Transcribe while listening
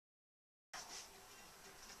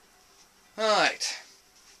Alright.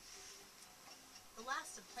 The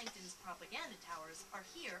last of Plankton's propaganda towers are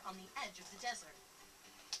here on the edge of the desert.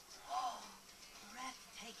 Oh,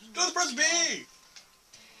 breathtaking. Just press B!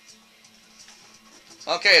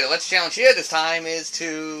 Okay, the Let's Challenge here this time is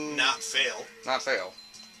to... Not fail. Not fail.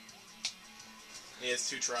 He has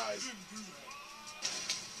 2 tries.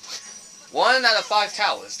 1 out of 5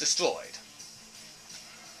 towers destroyed.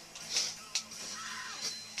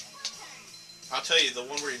 I'll tell you, the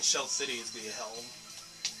one where in Shell City is gonna be hell.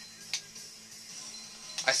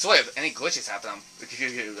 I swear, if any glitches happen, I'm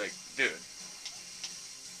like, dude.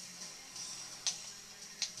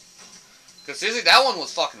 Because seriously, that one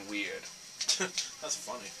was fucking weird. That's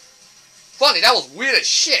funny. Funny, that was weird as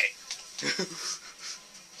shit.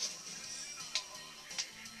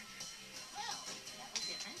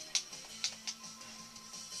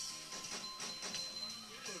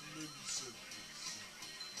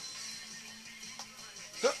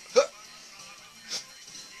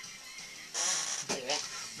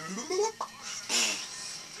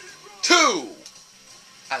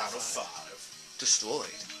 Out of 5.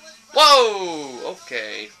 Destroyed. Whoa!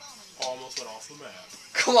 Okay. Almost went off the map.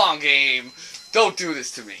 Come on, game. Don't do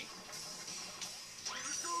this to me.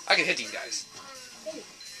 I can hit these guys.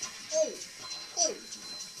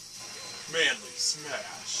 Manly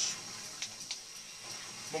smash.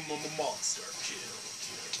 Monster kill.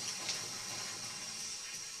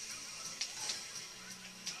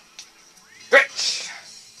 Bitch!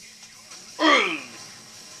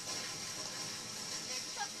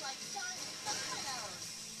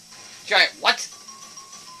 Giant what?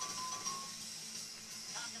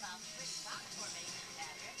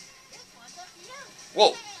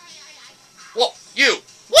 Whoa. Whoa, you!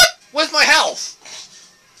 What? Where's my health?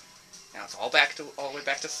 Now it's all the way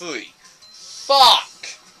back to 3. Fuck!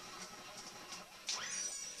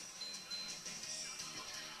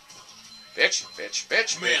 Bitch, bitch,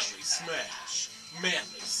 bitch, bitch. Manly smash.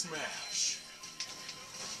 Manly smash.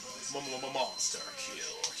 Monster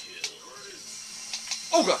kill.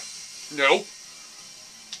 Oh god! No.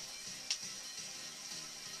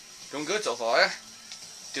 Doing good so far.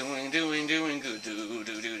 Doing good.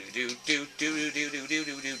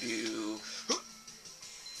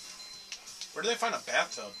 Where do they find a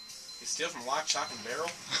bathtub? You steal from Lock, Shock, and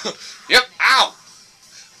Barrel? Yep, ow!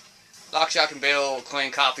 Lock, Shock, and Barrel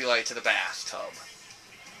claim copyright to the bathtub.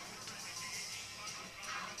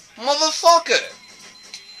 Motherfucker!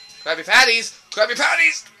 Krabby Patties! Krabby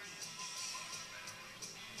Patties!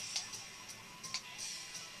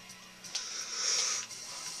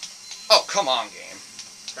 Oh, come on, game.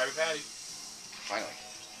 Krabby Patty. Finally.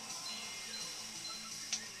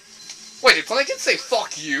 Wait, did Plankton say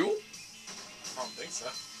fuck you? I don't think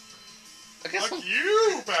so. I guess Fuck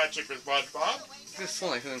you, Patrick and SpongeBob. This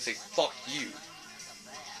funny who didn't say fuck you.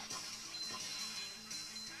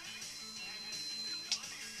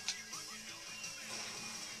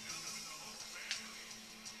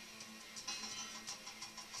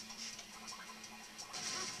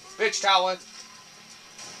 Bitch tower.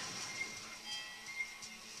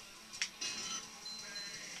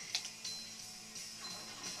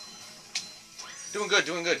 Doing good,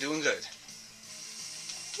 doing good, doing good.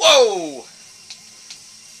 Whoa!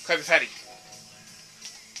 Krabby Patty.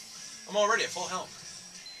 I'm already at full health.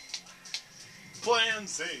 Plan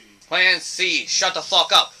Z. Plan C, shut the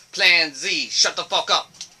fuck up. Plan Z, shut the fuck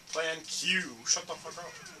up. Plan Q, shut the fuck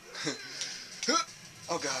up.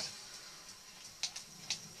 Oh god.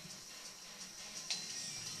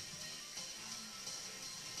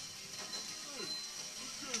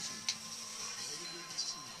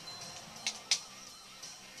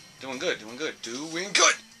 Doing good, doing good, doing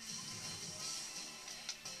good!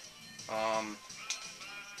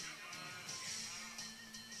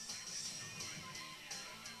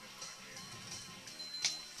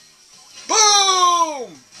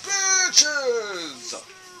 Boom! Bitches!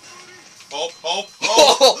 Oh!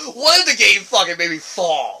 What if the game fucking made me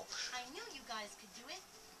fall? I knew you guys could do it.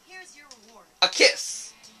 Here's your reward. A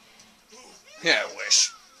kiss. Yeah, I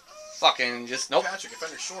wish. Fucking just, nope. Patrick, I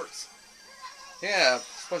found your shorts. Yeah,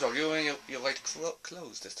 Spongebob, you and your light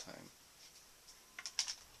clothes this time.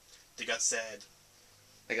 They got sad.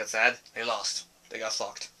 They got sad. They lost. They got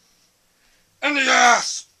fucked. In the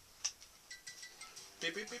ass!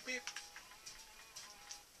 Beep, beep, beep, beep.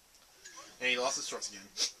 And he lost his shorts again.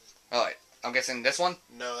 Alright, I'm guessing this one?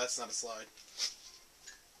 No, that's not a slide.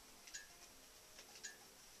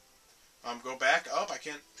 Go back, up, I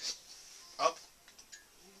can't. Up.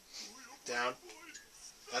 Down.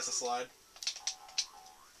 That's a slide.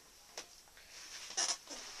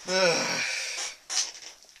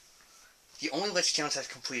 The only Let's Challenge I've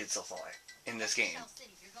completed so far in this game. Shell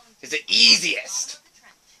City, you're going It's the easiest. You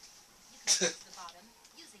can reach the bottom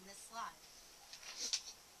using this slide.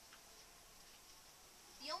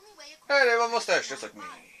 The only way across Hey, they have a is mustache down just like me. the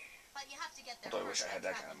line, but you have to get there Although I wish I first had by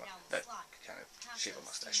that kind of traveling down the slide. shape of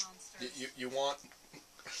mustache. You want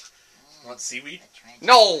seaweed?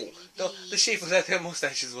 No, the shape of that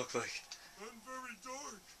mustaches look like. I'm very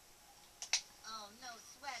dark. Oh, no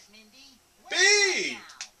sweat, Mindy. Bee!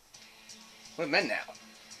 We're men now.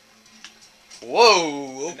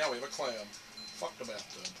 Whoa! And now we have a clam. Fuck the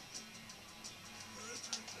bathtub.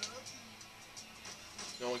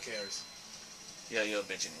 No one cares. Yeah, you're a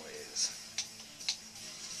bitch anyways.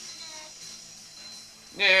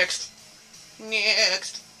 Next.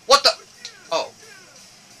 Next. What the? Oh.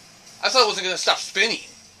 I thought it wasn't gonna stop spinning.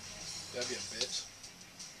 That'd be a bitch.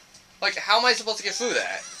 Like, how am I supposed to get through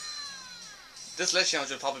that? This ledge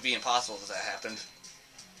challenge would probably be impossible if that happened.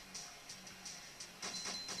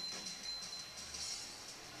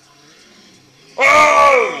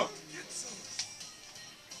 Oh!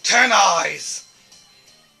 10 eyes!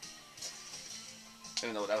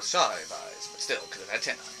 Even though that was 5 eyes, but still, could have had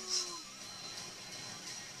 10 eyes.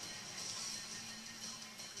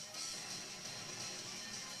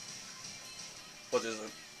 What is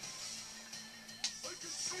it?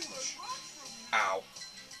 Ow.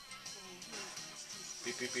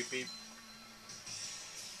 Beep, beep, beep, beep.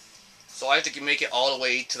 So I have to make it all the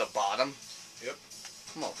way to the bottom? Yep.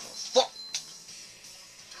 Come on, fuck!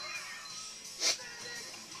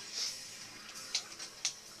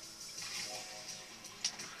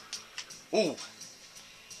 Ooh,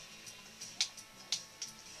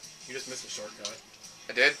 You just missed a shortcut.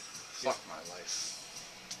 I did? Fuck my life.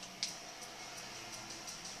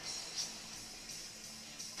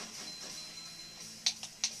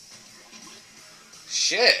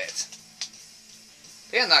 Shit!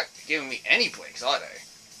 They're not giving me any breaks, are they?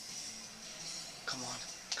 Come on,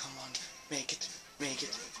 make it,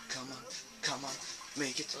 come on,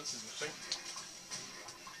 make it. That's interesting.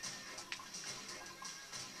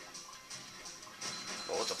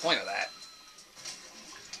 Well, what's the point of that?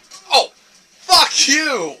 Oh! Fuck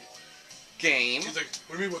you! Game. She's like,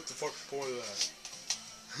 what do you mean, what the fuck's the point of that?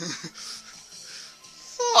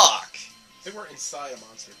 Fuck! They were inside a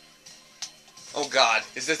monster. Oh god,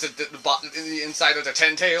 is this the inside of the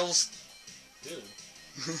 10 tails? Ew.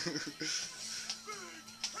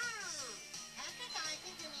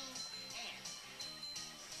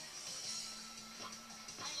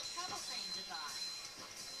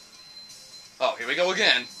 Oh, here we go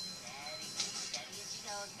again.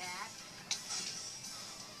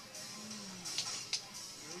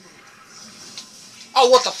 Oh,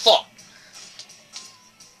 what the fuck?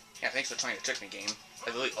 Yeah, thanks for trying to trick me, game.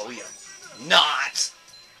 I really owe you. Not!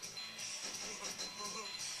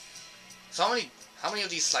 So how many of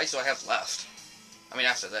these slides do I have left? I mean,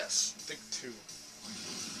 after this. I think 2.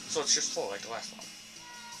 So it's just 4, like the last one.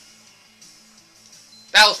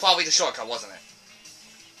 That was probably the shortcut, wasn't it?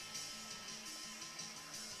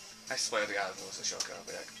 I swear to God it was a shortcut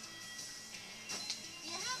over there.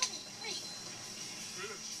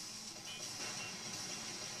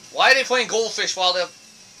 Why are they playing goldfish while they're...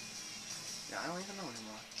 Yeah, I don't even know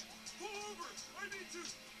anymore.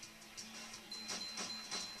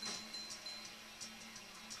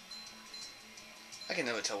 I can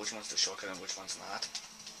never tell which one's the shortcut and which one's not.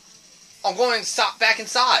 Oh, I'm going back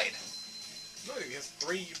inside. No, he has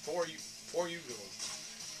 4 U-goals.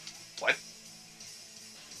 What?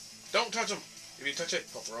 Don't touch him. If you touch it,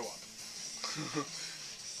 he'll throw up.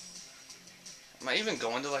 Am I even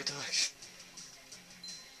going the right direction?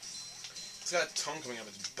 It's got a tongue coming out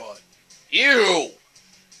of its butt. Ew!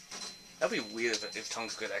 That'd be weird if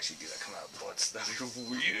tongues could actually do that, come out of butts. That'd be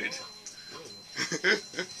weird.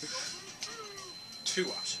 2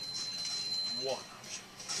 options. 1 option.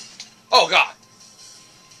 Oh god!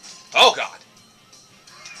 Oh god!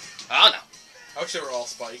 Oh no. I wish they were all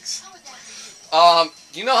spikes.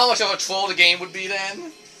 You know how much of a troll the game would be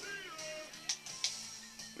then?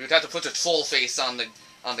 We would have to put the troll face on the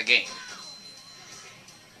game.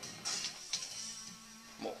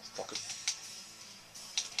 Motherfucker.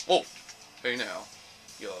 Whoa. Hey now.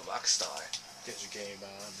 You're a rock star. Get your game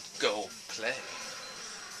on. Go play.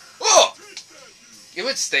 Oh! If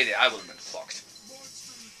it stayed there, I would have been fucked.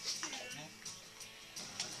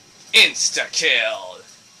 Insta-kill!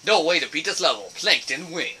 No way to beat this level.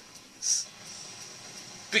 Plankton wins.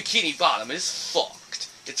 Bikini Bottom is fucked.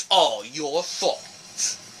 It's all your fault.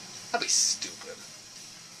 That'd be stupid.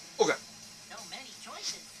 Okay. So many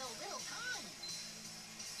choices, so little time.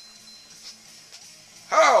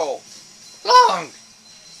 How long?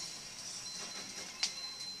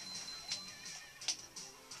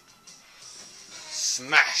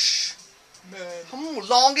 Smash. Man. How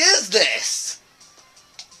long is this?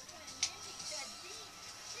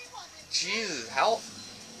 Jesus, how...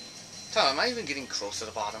 Tom, am I even getting close to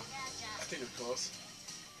the bottom? I think it's close.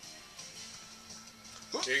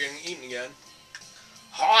 You're getting eaten again.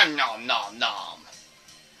 Nom nom nom nom.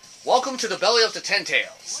 Welcome to the belly of the Ten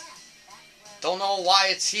Tails. Don't know why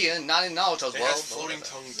it's here, not in Naruto's It world. has floating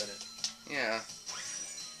tongues in it. Yeah.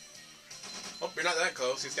 Oh, you're not that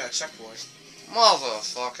close. He's got a checkpoint.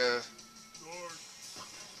 Motherfucker.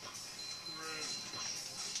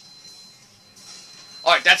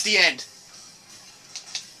 Alright, that's the end.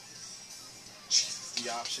 Jesus, the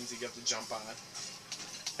options you get to jump on.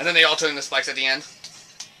 And then they all turn the spikes at the end.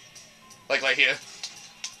 Like right here.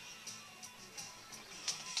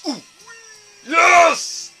 Ooh.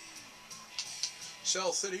 Yes!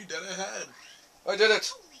 Shell City dead ahead. I did it.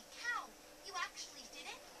 Holy cow! You actually did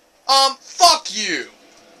it? Fuck you!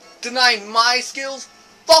 Denying my skills?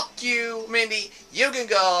 Fuck you, Mindy. You can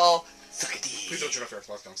go. Suck it. Please don't turn off your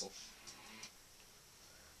Xbox console.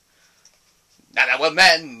 Now that we're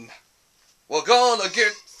men, we're gonna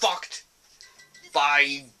get fucked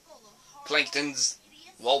by planktons,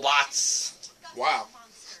 robots. Wow.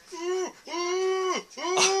 Come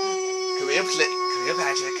here,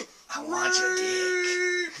 Patrick. I want your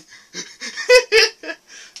dick.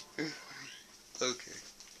 Okay.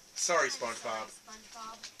 Sorry, SpongeBob.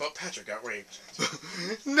 But Patrick got raped.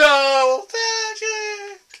 No,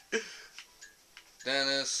 Patrick!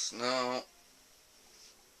 Dennis, no.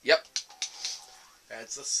 Yep.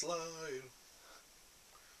 That's a slide.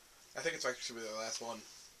 I think it's actually the last one.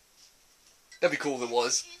 That'd be cool if it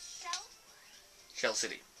was. Is Shell? Shell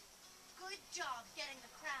City. Good job getting the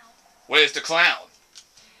crown. Where's the clown?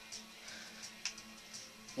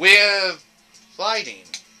 We're riding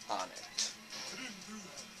on it.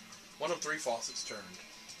 One of 3 faucets turned.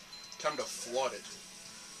 Time to flood it.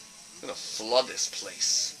 I'm gonna flood this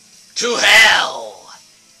place. To hell!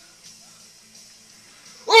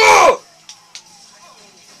 Oh!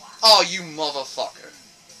 Oh, you motherfucker.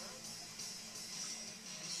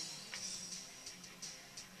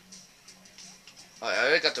 Alright, I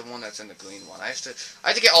already got the one that's in the green one. I have to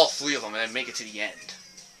get all 3 of them and then make it to the end.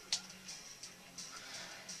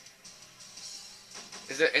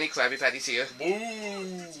 Is there any Krabby Patties here? Boo!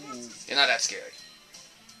 You're not that scary.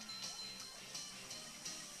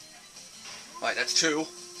 Alright, that's 2.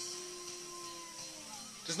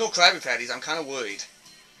 There's no Krabby Patties, I'm kinda worried.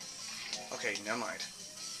 Okay, never mind.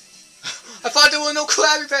 I thought there were no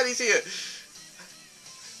Krabby Patties here!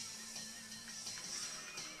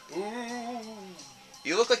 Boo!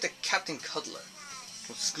 You look like the Captain Cuddler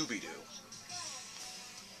from Scooby-Doo.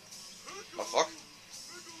 Oh, fuck.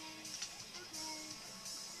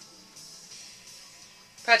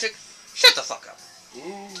 Patrick, shut the fuck up. Boo!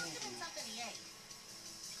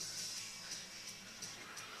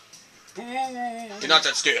 Boo! You're not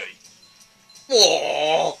that scary.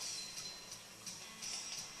 Whoa!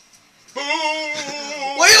 Boo!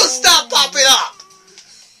 Will you stop popping up?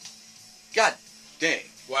 God dang.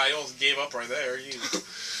 Wow, you almost gave up right there. You...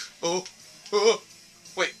 Oh.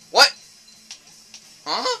 Wait, what?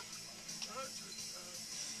 Huh?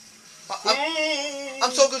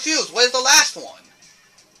 I'm so confused. Where's the last one?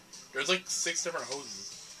 There's like 6 different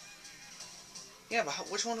hoses. Yeah, but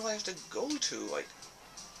which one do I have to go to? Like,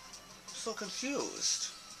 I'm so confused.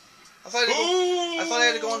 I thought I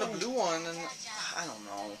had to go on the blue one, and I don't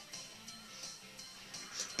know.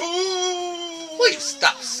 Boo! Will you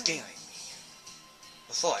stop scaring me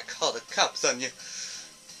before I call the cops on you?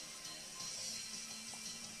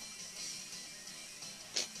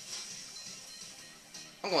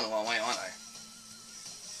 I'm going the wrong way, aren't I?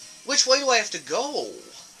 Which way do I have to go?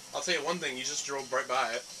 I'll tell you one thing, you just drove right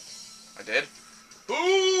by it. I did?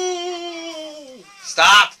 Boo!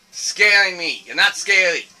 Stop scaring me. You're not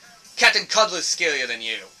scary. Captain Cuddler's scarier than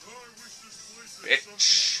you.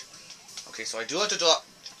 Bitch. Okay, so I do have to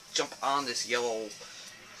jump on this yellow...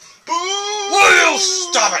 Boo! Will you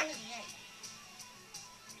stop it?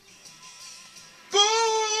 Boo!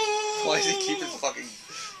 Why does he keep his fucking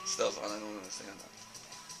stuff on? I don't understand that.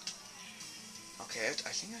 Okay,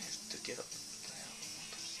 I think I have to get up there.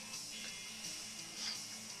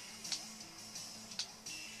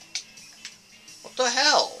 What the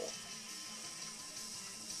hell?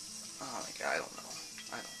 Oh my god, I don't know.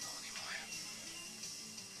 I don't know anymore.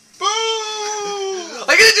 Boo!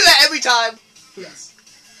 I'm gonna do that every time! Yes.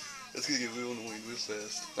 That's gonna get real annoying real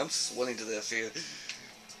fast. I'm sweating to death here.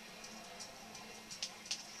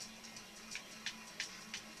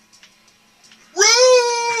 Roo!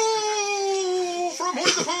 From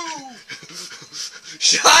Winnie the Pooh!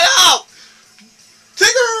 Shut up!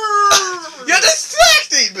 Tigger! You're distracting!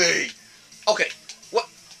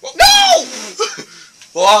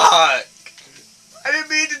 Fuck! I didn't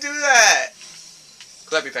mean to do that!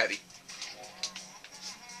 Clap me, Patty.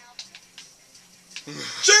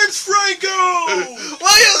 James Franco!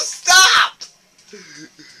 Will you stop?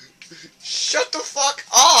 Shut the fuck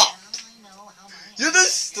up! You're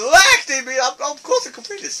distracting me! I'm close to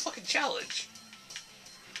completing this fucking challenge.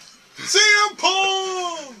 CM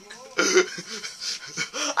Punk!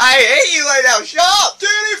 I hate you right now! Shut up!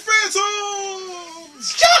 Danny Phantom!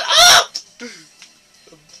 Shut up!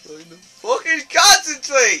 I'm trying to fucking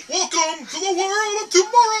concentrate! Welcome to the world of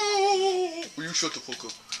tomorrow! Will you shut the fuck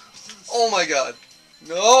up? Oh my god.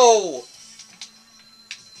 No!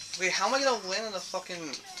 Wait, how am I gonna land on the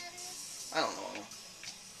fucking... I don't know.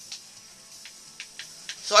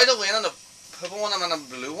 So I have to land on the purple one and on the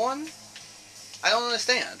blue one? I don't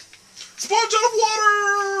understand. Sponge out of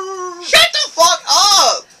water! Shut the fuck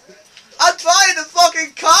up! I'm trying to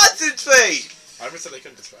fucking concentrate! I never said they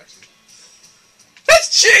couldn't distract you. That's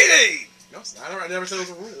cheating! No, it's not. I never said it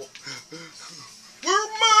was a rule. We're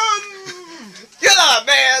men! You're not a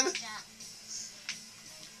man!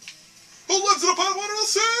 Who lives in a pot of water to the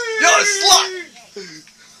sea? You're a slut!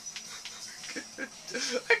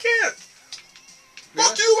 I can't.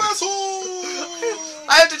 Fuck you, asshole!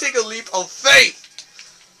 I have to take a leap of faith!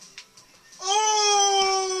 Oh!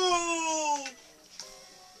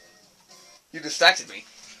 You distracted me.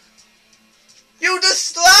 You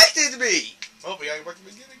distracted me! Oh, we gotta go back to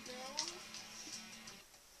the beginning now.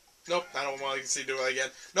 Nope, I don't want to see do it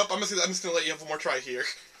again. Nope, I'm just gonna let you have one more try here.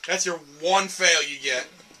 That's your one fail you get.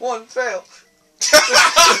 One fail. You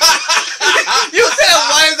said that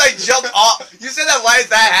right as I jumped off. You said that right as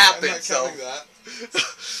that happened. I'm not counting that.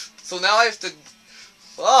 So now I have to.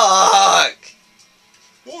 Fuck.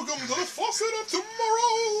 Welcome to the faucet of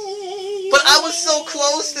tomorrow. But I was so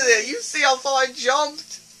close to it. You see how far I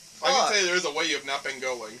jumped? I can Fuck. tell you there is a way you have not been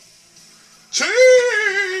going.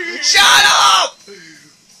 Cheese! Shut up!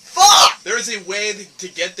 Fuck! There is a way to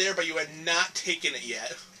get there, but you had not taken it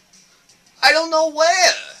yet. I don't know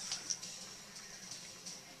where.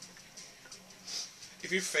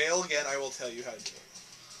 If you fail again, I will tell you how to do it.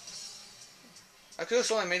 I could have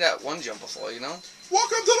sworn I made that one jump before, you know?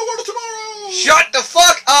 Welcome to the world of tomorrow! Shut the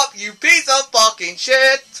fuck up, you piece of fucking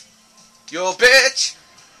shit! You bitch!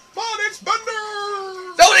 My name's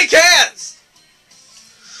Bender! Nobody cares!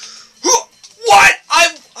 What?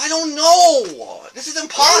 I don't know! This is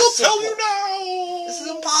impossible! I will tell you now! This is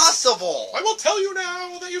impossible! I will tell you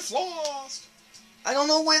now that you've lost! I don't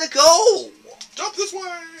know where to go! Jump this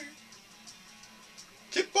way!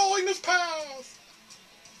 Keep following this path!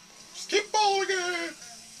 Just keep following it!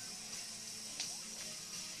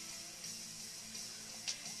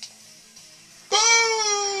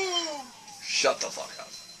 Boom! Shut the fuck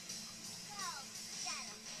up.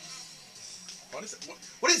 What is it?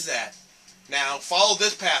 What is that? Now, follow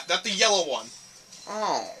this path, not the yellow one.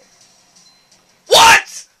 Oh.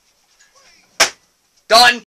 What?! Done!